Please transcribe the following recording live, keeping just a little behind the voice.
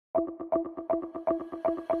Hi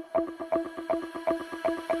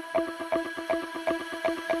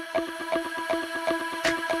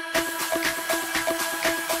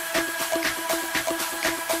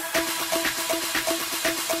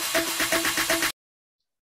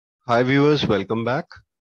viewers, welcome back.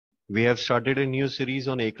 We have started a new series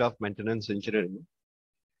on aircraft maintenance engineering.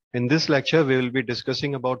 In this lecture, we will be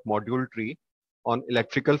discussing about Module 3 on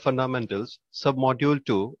electrical fundamentals, Submodule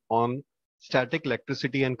 2 on static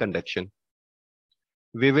electricity and conduction.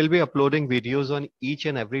 We will be uploading videos on each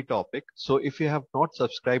and every topic. So if you have not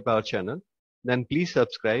subscribed our channel, then please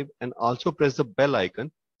subscribe and also press the bell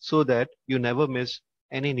icon so that you never miss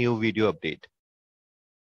any new video update.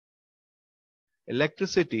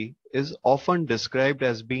 Electricity is often described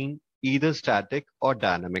as being either static or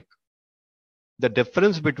dynamic. The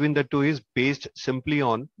difference between the two is based simply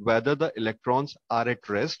on whether the electrons are at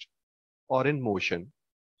rest or in motion.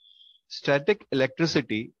 Static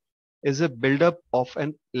electricity is a buildup of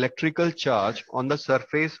an electrical charge on the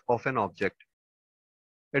surface of an object.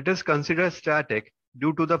 It is considered static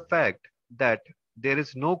due to the fact that there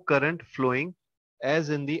is no current flowing as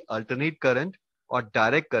in the alternate current or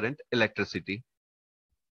direct current electricity.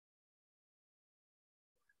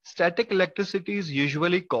 Static electricity is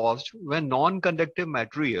usually caused when non-conductive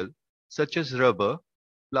material such as rubber,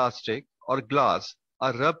 plastic, or glass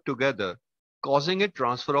are rubbed together, causing a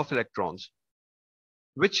transfer of electrons,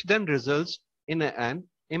 which then results in an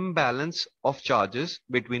imbalance of charges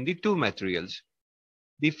between the two materials.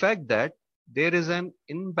 The fact that there is an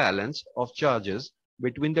imbalance of charges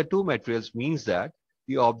between the two materials means that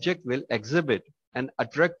the object will exhibit an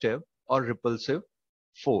attractive or repulsive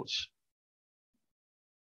force.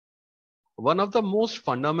 One of the most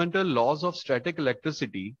fundamental laws of static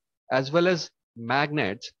electricity, as well as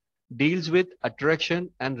magnets, deals with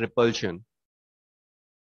attraction and repulsion.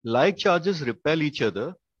 Like charges repel each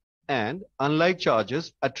other and unlike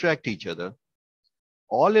charges attract each other.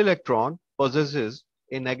 All electron possesses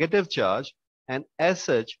a negative charge and as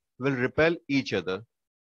such will repel each other.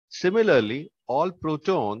 Similarly, all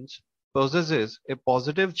protons possesses a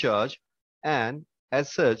positive charge and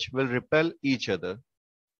as such will repel each other.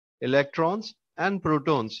 Electrons and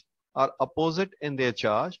protons are opposite in their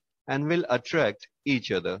charge and will attract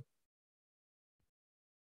each other.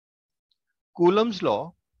 Coulomb's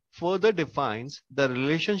law further defines the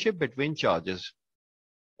relationship between charges.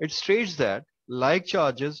 It states that like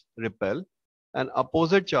charges repel and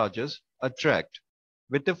opposite charges attract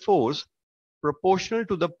with a force proportional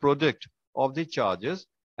to the product of the charges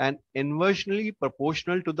and inversely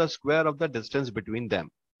proportional to the square of the distance between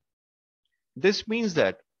them. This means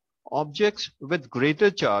that objects with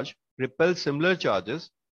greater charge repel similar charges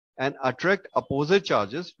and attract opposite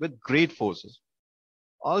charges with great forces.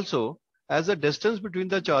 Also, as the distance between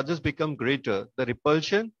the charges becomes greater, the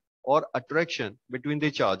repulsion or attraction between the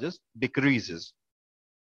charges decreases.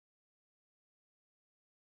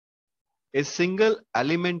 A single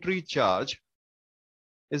elementary charge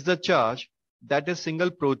is the charge that a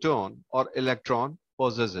single proton or electron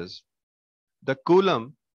possesses. The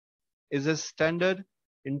coulomb is a standard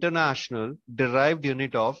international derived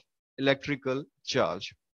unit of electrical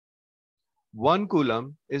charge. 1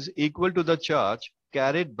 coulomb is equal to the charge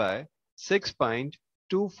carried by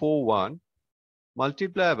 6.241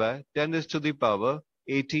 multiplied by 10 raised to the power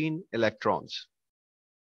 18 electrons.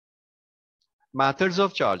 Methods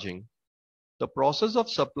of charging. The process of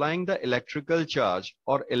supplying the electrical charge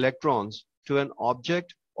or electrons to an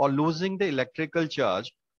object or losing the electrical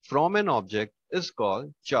charge from an object is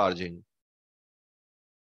called charging.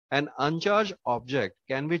 An uncharged object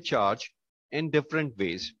can be charged in different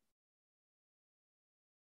ways.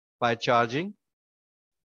 By charging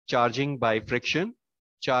by friction,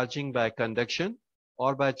 charging by conduction,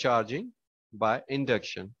 or by charging by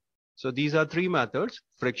induction. So these are three methods: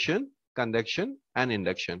 friction, conduction, and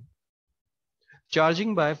induction.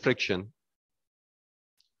 Charging by friction.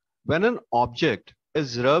 When an object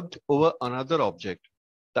is rubbed over another object,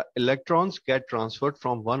 the electrons get transferred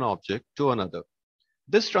from one object to another.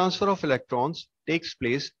 This transfer of electrons takes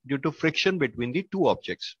place due to friction between the two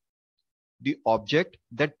objects. The object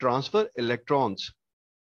that transfers electrons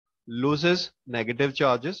loses negative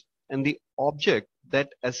charges and the object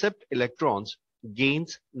that accepts electrons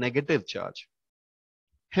gains negative charge.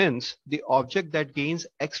 Hence, the object that gains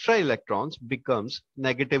extra electrons becomes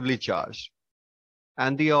negatively charged,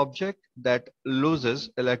 and the object that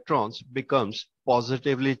loses electrons becomes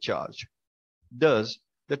positively charged. Thus,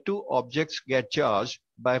 the two objects get charged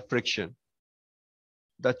by friction.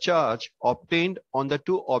 The charge obtained on the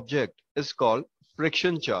two objects is called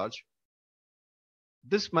friction charge.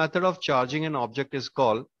 This method of charging an object is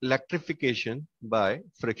called electrification by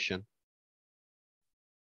friction.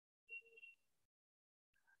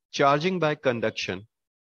 Charging by conduction.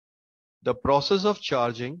 The process of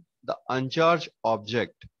charging the uncharged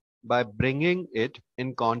object by bringing it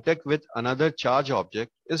in contact with another charged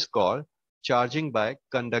object is called charging by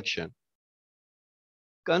conduction.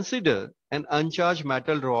 Consider an uncharged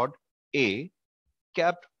metal rod A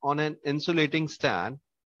kept on an insulating stand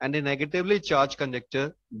and a negatively charged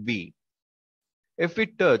conductor B. If we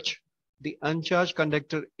touch the uncharged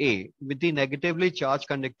conductor A with the negatively charged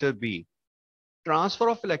conductor B, transfer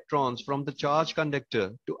of electrons from the charged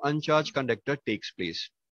conductor to uncharged conductor takes place.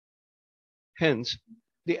 Hence,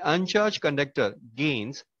 the uncharged conductor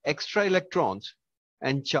gains extra electrons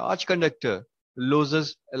and charged conductor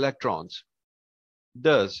loses electrons.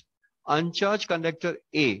 Thus, uncharged conductor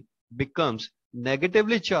A becomes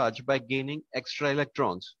negatively charged by gaining extra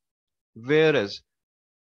electrons, whereas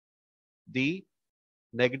the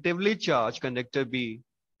negatively charged conductor B,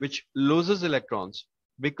 which loses electrons,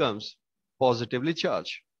 becomes positively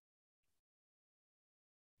charged.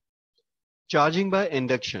 Charging by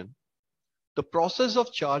induction. The process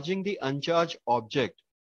of charging the uncharged object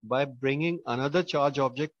by bringing another charged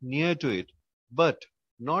object near to it, but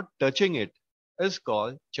not touching it, is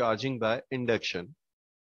called charging by induction.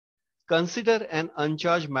 Consider an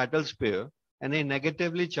uncharged metal sphere and a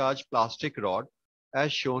negatively charged plastic rod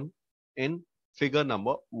as shown in figure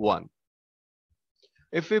number 1.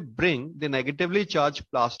 If we bring the negatively charged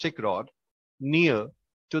plastic rod near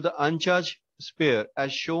to the uncharged sphere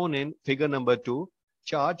as shown in figure number 2,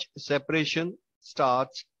 charge separation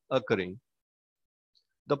starts occurring.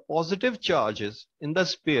 The positive charges in the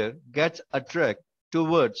sphere gets attracted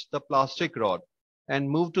towards the plastic rod and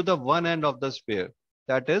move to the one end of the sphere,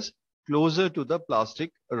 that is closer to the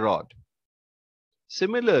plastic rod.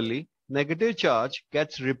 Similarly, negative charge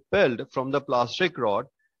gets repelled from the plastic rod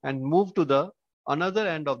and move to the another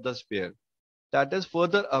end of the sphere, that is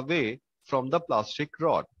further away from the plastic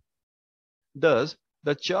rod. Thus,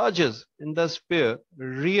 the charges in the sphere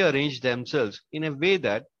rearrange themselves in a way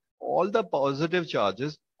that all the positive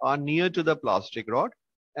charges are near to the plastic rod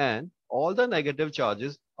and all the negative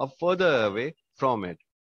charges are further away from it.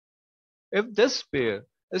 If this sphere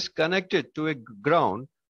is connected to a ground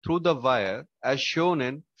through the wire as shown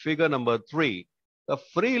in figure number 3, the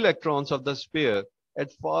free electrons of the sphere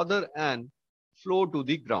at farther end flow to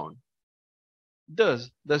the ground. Thus,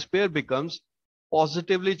 the sphere becomes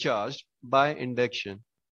positively charged by induction.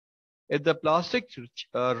 If the plastic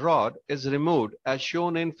rod is removed as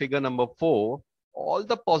shown in figure number 4, all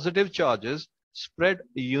the positive charges spread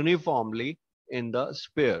uniformly in the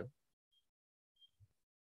sphere.